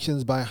further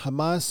actions by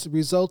Hamas,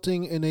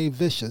 resulting in a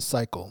vicious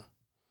cycle.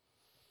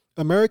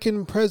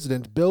 American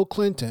President Bill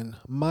Clinton,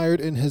 mired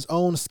in his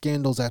own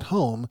scandals at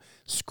home,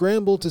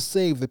 scrambled to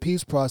save the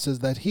peace process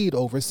that he'd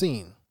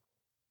overseen.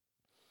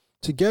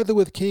 Together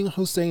with King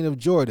Hussein of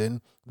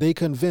Jordan, they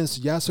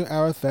convinced Yasser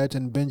Arafat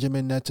and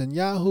Benjamin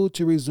Netanyahu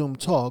to resume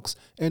talks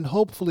and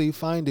hopefully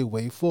find a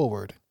way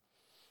forward.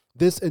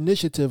 This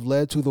initiative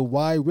led to the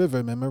Wye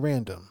River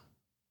Memorandum.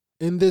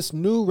 In this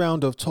new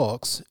round of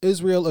talks,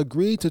 Israel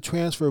agreed to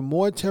transfer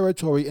more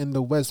territory in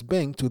the West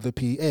Bank to the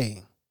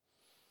PA.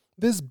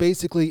 This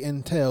basically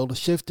entailed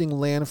shifting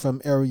land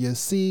from Area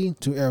C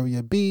to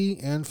Area B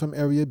and from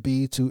Area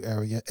B to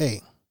Area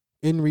A.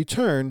 In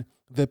return,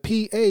 the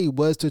PA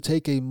was to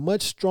take a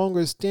much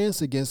stronger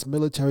stance against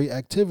military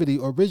activity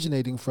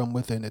originating from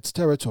within its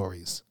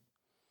territories.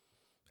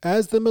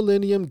 As the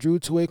millennium drew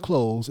to a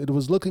close, it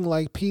was looking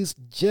like peace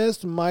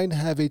just might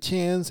have a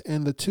chance,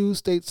 and the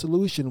two-state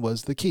solution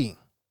was the key.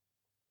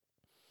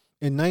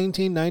 In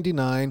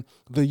 1999,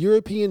 the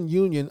European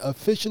Union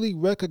officially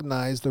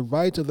recognized the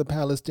right of the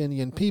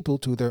Palestinian people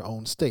to their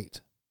own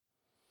state.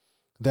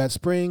 That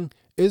spring,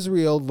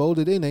 Israel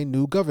voted in a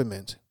new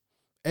government.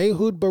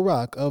 Ehud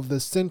Barak of the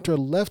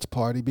center-left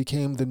party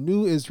became the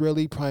new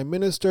Israeli prime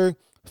minister,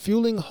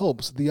 fueling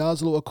hopes the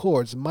Oslo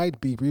Accords might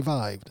be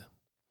revived.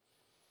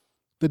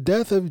 The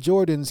death of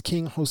Jordan's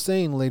King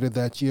Hussein later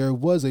that year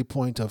was a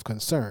point of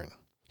concern.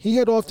 He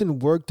had often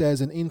worked as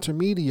an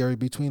intermediary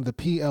between the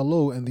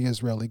PLO and the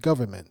Israeli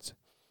government.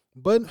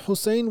 But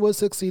Hussein was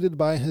succeeded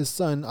by his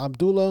son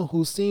Abdullah,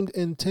 who seemed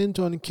intent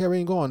on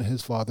carrying on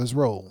his father's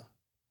role.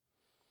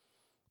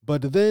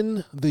 But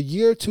then the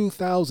year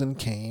 2000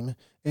 came,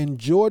 and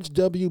George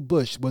W.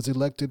 Bush was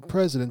elected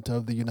President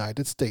of the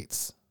United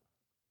States.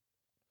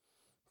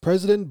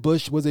 President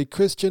Bush was a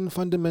Christian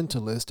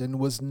fundamentalist and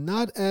was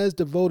not as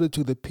devoted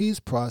to the peace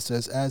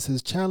process as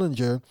his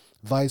challenger,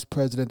 Vice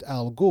President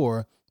Al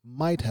Gore,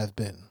 might have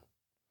been.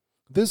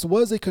 This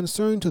was a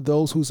concern to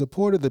those who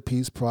supported the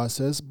peace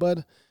process,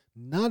 but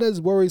not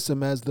as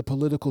worrisome as the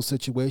political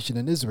situation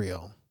in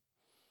Israel.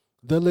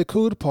 The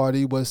Likud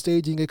party was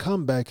staging a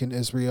comeback in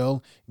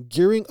Israel,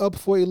 gearing up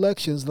for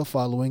elections the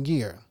following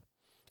year,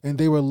 and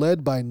they were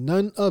led by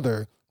none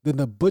other than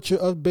the butcher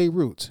of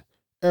Beirut,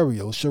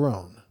 Ariel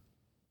Sharon.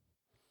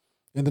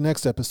 In the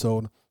next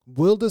episode,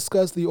 we'll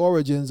discuss the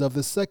origins of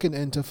the Second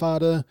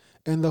Intifada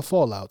and the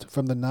fallout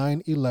from the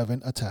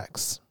 9/11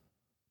 attacks.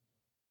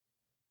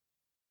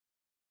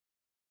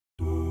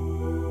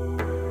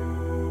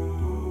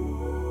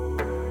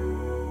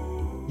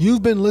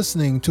 You've been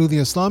listening to the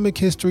Islamic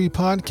History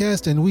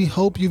Podcast, and we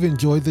hope you've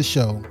enjoyed the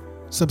show.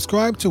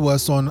 Subscribe to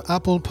us on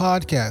Apple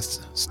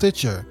Podcasts,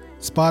 Stitcher,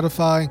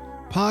 Spotify,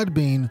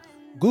 Podbean,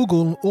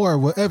 Google, or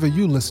wherever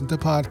you listen to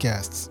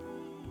podcasts.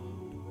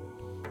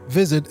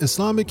 Visit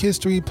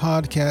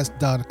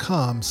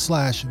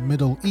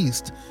IslamicHistoryPodcast.com/Middle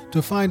East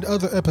to find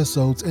other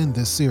episodes in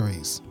this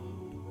series.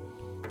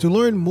 To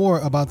learn more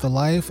about the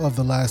life of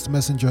the last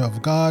messenger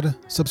of God,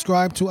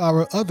 subscribe to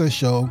our other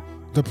show,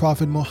 the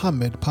Prophet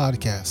Muhammad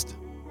Podcast.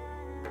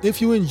 If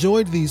you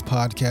enjoyed these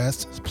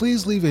podcasts,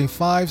 please leave a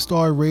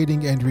 5-star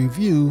rating and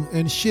review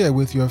and share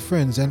with your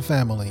friends and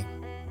family.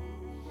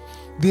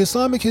 The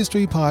Islamic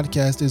History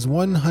Podcast is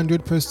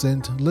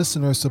 100%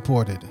 listener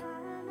supported.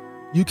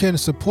 You can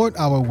support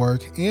our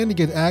work and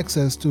get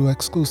access to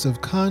exclusive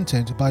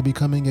content by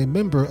becoming a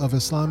member of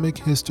Islamic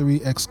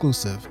History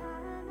Exclusive.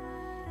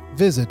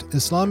 Visit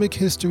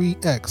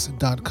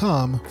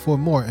IslamicHistoryX.com for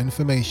more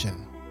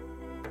information.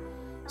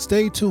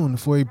 Stay tuned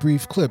for a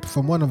brief clip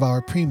from one of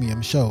our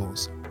premium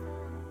shows.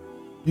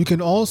 You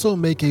can also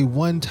make a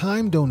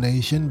one-time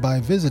donation by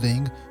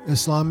visiting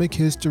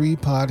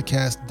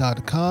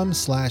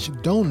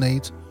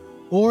IslamicHistoryPodcast.com/donate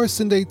or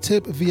send a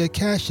tip via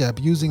Cash App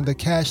using the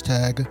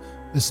hashtag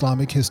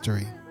Islamic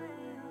History.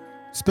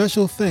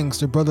 Special thanks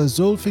to Brother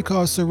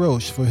Zulfikar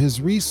Sarosh for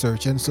his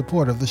research and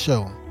support of the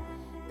show.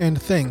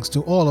 And thanks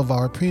to all of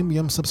our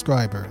premium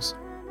subscribers.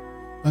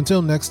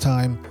 Until next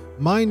time,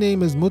 my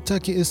name is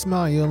Muttaqi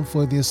Ismail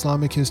for the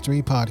Islamic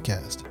History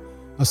Podcast.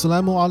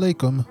 Assalamu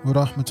alaikum wa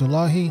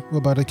rahmatullahi wa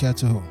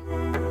barakatuhu.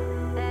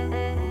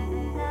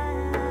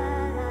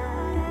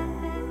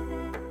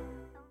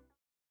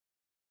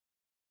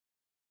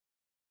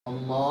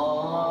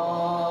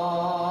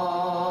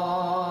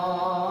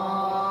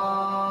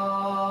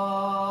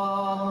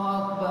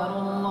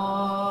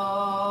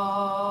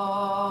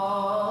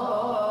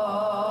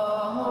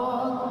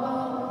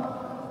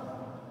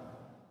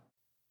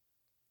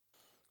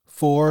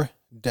 Four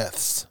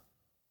deaths.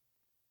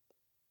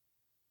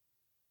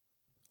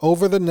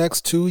 Over the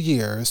next 2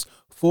 years,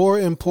 4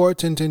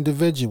 important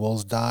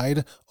individuals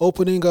died,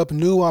 opening up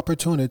new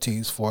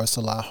opportunities for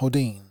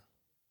Salahuddin.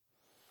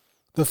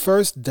 The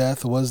first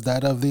death was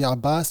that of the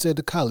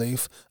Abbasid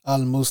Caliph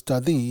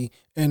al-Mustadi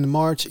in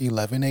March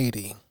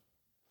 1180.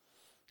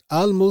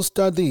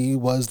 Al-Mustadi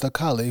was the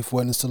Caliph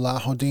when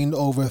Salahuddin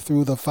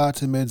overthrew the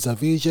Fatimids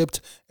of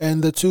Egypt,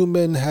 and the two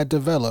men had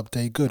developed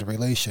a good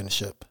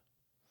relationship.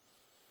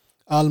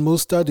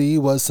 Al-Mustadi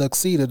was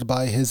succeeded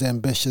by his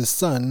ambitious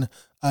son,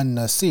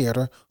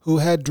 An-Nasir, who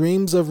had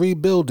dreams of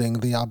rebuilding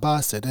the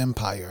Abbasid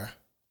Empire.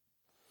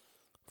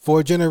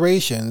 For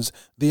generations,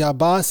 the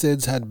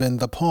Abbasids had been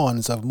the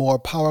pawns of more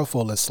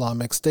powerful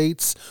Islamic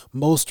states,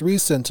 most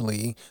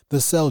recently the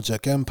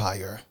Seljuk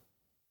Empire.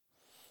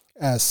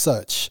 As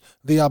such,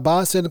 the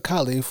Abbasid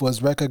Caliph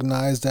was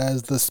recognized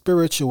as the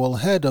spiritual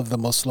head of the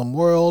Muslim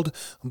world,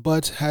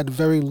 but had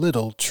very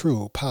little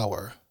true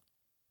power.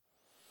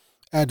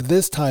 At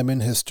this time in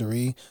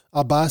history,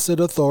 Abbasid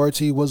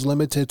authority was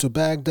limited to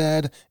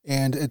Baghdad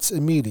and its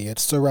immediate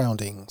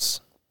surroundings.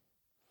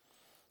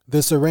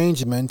 This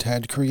arrangement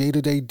had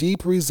created a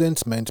deep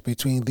resentment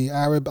between the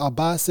Arab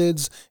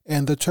Abbasids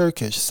and the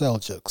Turkish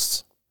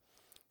Seljuks.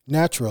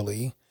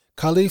 Naturally,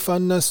 Caliph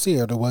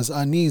An-Nasir was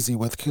uneasy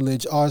with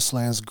Kilij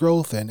Arslan's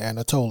growth in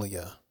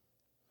Anatolia.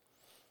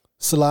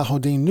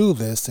 Salahuddin knew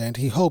this, and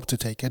he hoped to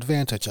take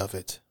advantage of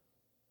it.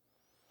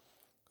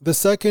 The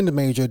second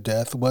major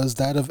death was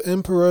that of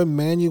Emperor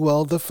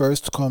Manuel I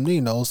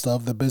Komnenos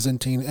of the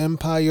Byzantine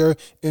Empire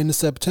in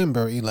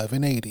September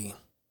 1180.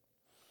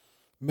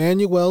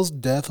 Manuel's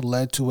death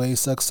led to a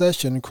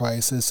succession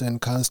crisis in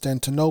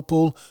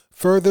Constantinople,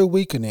 further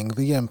weakening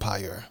the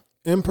empire.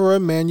 Emperor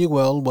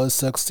Manuel was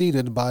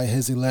succeeded by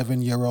his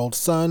 11-year-old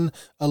son,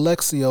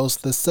 Alexios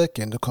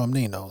II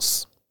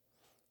Komnenos.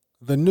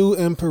 The new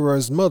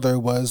emperor's mother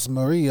was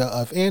Maria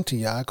of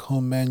Antioch,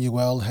 whom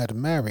Manuel had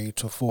married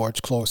to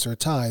forge closer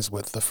ties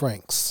with the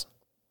Franks.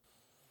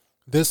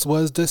 This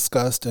was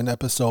discussed in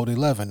episode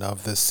 11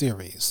 of this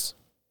series.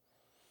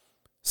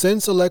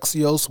 Since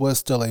Alexios was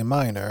still a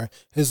minor,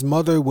 his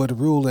mother would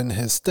rule in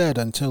his stead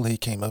until he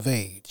came of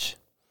age.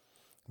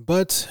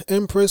 But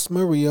Empress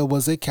Maria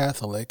was a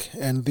Catholic,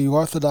 and the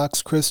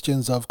Orthodox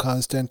Christians of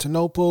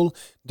Constantinople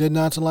did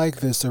not like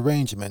this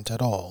arrangement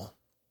at all.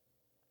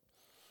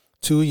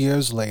 2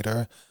 years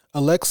later,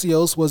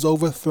 Alexios was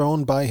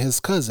overthrown by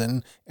his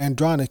cousin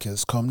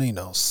Andronicus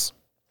Komnenos.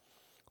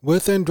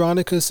 With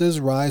Andronicus's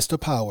rise to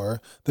power,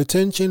 the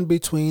tension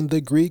between the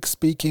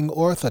Greek-speaking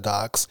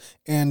Orthodox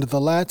and the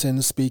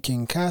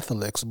Latin-speaking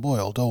Catholics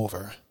boiled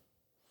over.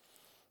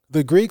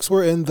 The Greeks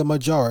were in the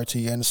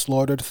majority and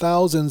slaughtered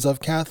thousands of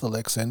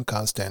Catholics in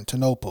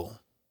Constantinople.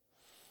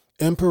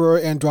 Emperor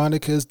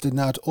Andronicus did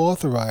not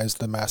authorize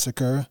the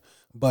massacre,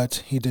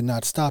 but he did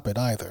not stop it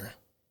either.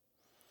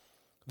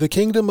 The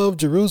Kingdom of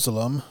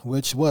Jerusalem,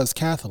 which was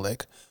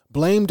Catholic,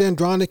 blamed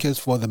Andronicus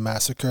for the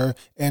massacre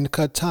and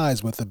cut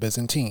ties with the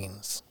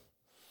Byzantines.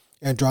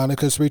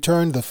 Andronicus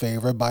returned the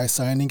favor by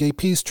signing a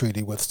peace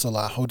treaty with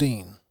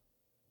Salahuddin.